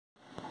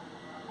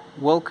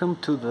Welcome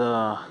to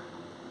the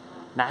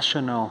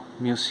National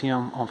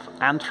Museum of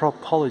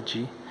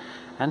Anthropology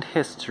and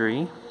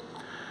History.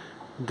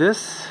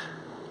 These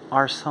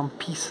are some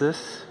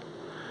pieces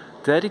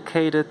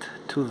dedicated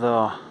to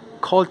the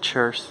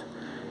cultures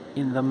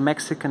in the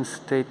Mexican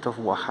state of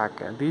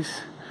Oaxaca.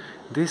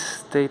 This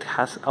state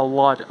has a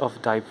lot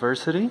of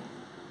diversity,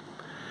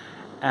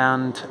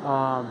 and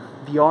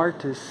the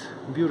art is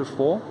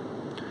beautiful.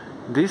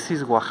 This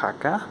is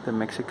Oaxaca, the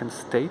Mexican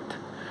state,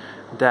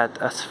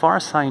 that, as far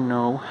as I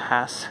know,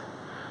 has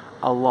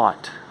a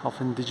lot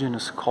of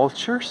indigenous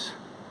cultures.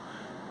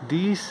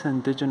 These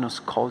indigenous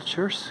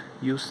cultures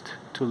used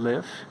to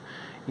live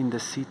in the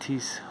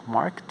cities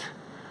marked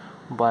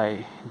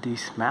by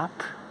this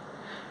map,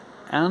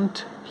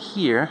 and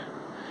here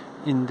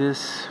in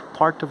this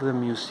part of the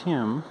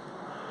museum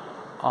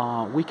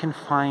we can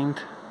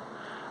find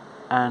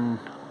an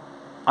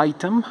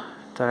item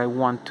that I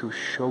want to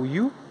show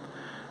you.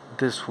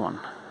 This one,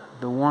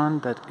 the one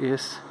that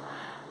is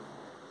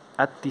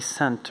at the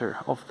center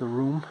of the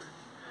room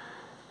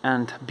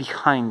and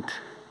behind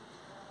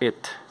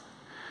it.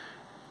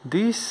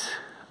 These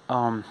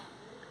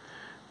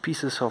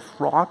pieces of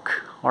rock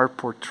are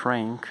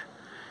portraying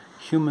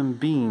human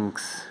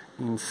beings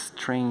in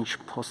strange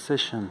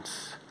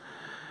positions.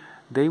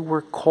 They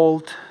were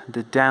called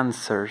the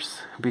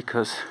dancers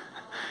because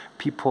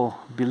people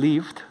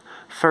believed,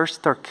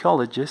 first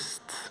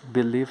archaeologists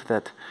believed,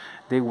 that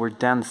they were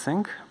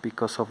dancing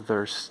because of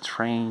their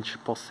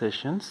strange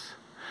positions.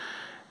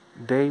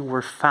 They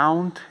were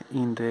found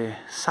in the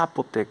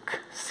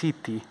Zapotec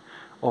city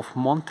of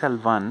Monte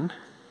Alban,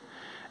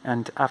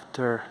 and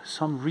after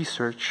some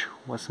research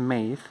was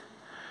made,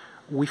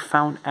 we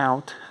found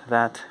out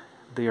that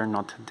they are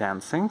not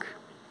dancing.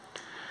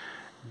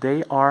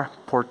 They are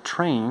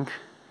portraying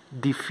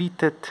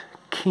defeated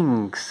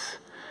kings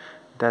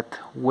that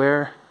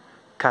were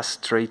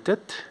castrated.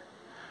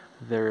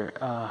 Their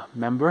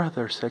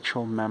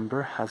sexual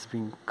member has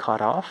been cut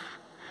off.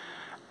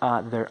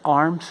 Their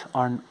arms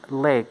and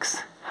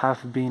legs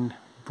have been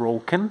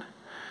broken,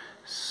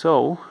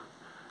 so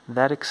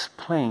that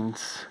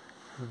explains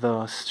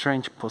the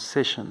strange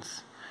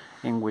positions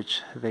in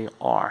which they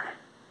are.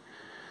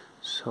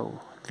 So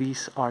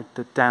these are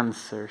the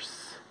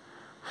dancers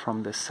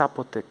from the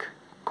Zapotec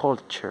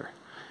culture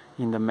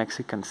in the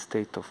Mexican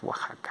state of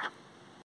Oaxaca.